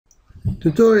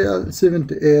Tutorial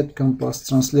 78 Compass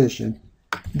Translation.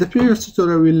 In the previous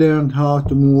tutorial we learned how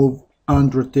to move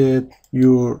and rotate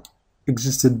your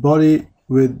existing body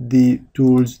with the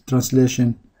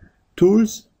translation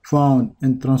tools found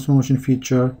in transformation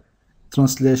feature,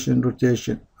 translation,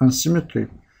 rotation and symmetry.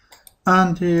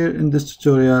 And here in this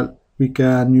tutorial we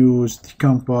can use the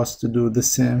compass to do the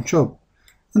same job,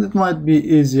 and it might be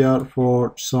easier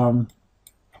for some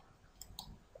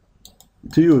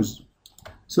to use.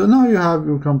 So now you have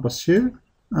your compass here,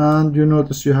 and you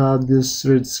notice you have this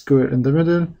red square in the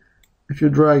middle. If you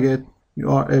drag it, you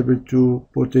are able to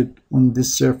put it on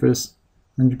this surface,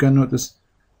 and you can notice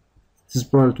it is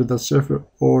parallel to that surface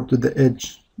or to the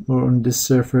edge or on this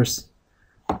surface.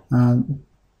 And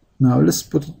now let's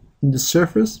put it on the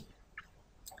surface,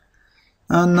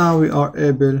 and now we are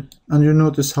able, and you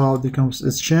notice how the compass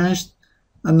is changed,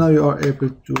 and now you are able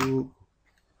to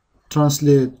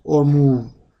translate or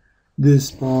move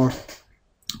this part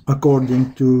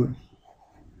according to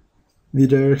the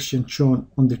direction shown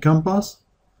on the compass,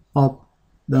 up,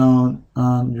 down,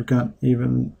 and you can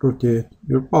even rotate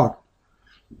your part.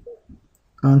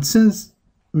 And since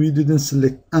we didn't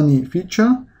select any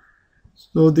feature,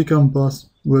 so the compass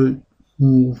will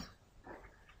move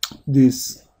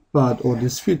this pad or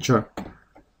this feature,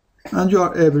 and you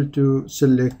are able to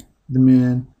select the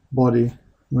main body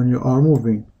when you are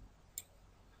moving.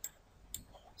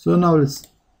 So now let's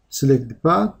select the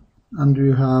pad, and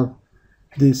you have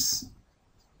this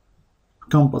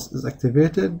compass is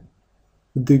activated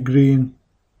with the green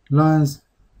lines.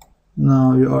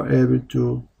 Now you are able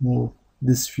to move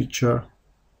this feature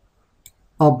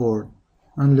upward,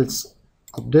 and let's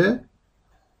update.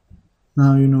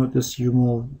 Now you notice you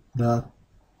move that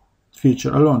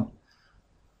feature alone,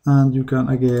 and you can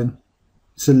again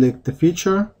select the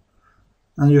feature,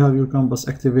 and you have your compass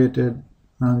activated,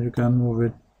 and you can move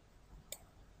it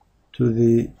to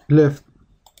the left,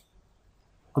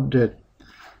 update.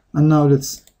 And now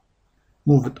let's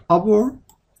move it upward.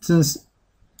 Since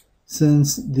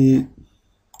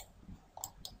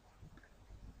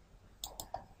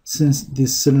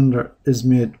this cylinder is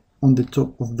made on the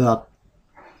top of that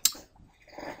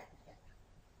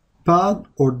pad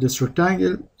or this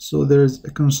rectangle, so there is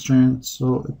a constraint,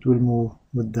 so it will move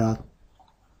with that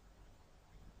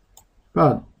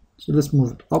pad. So let's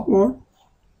move it upward.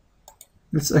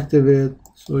 Let's activate,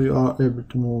 so you are able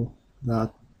to move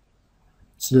that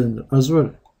cylinder as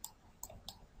well.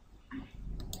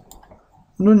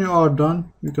 And when you are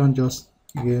done, you can just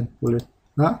again pull it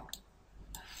back.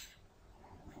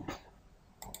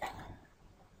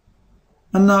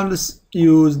 And now let's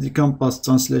use the compass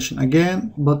translation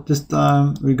again, but this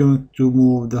time we're going to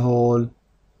move the whole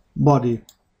body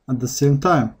at the same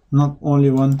time, not only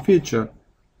one feature.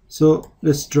 So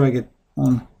let's drag it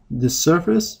on this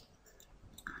surface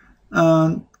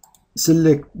and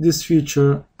select this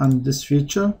feature and this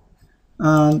feature,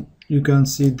 and you can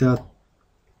see that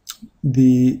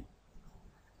the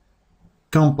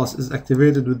compass is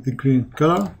activated with the green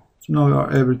color. So now we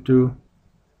are able to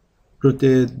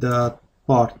rotate that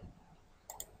part.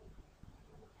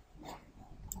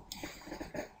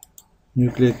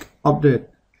 You click update,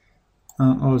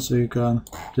 and also you can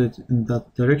rotate in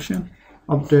that direction,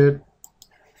 update,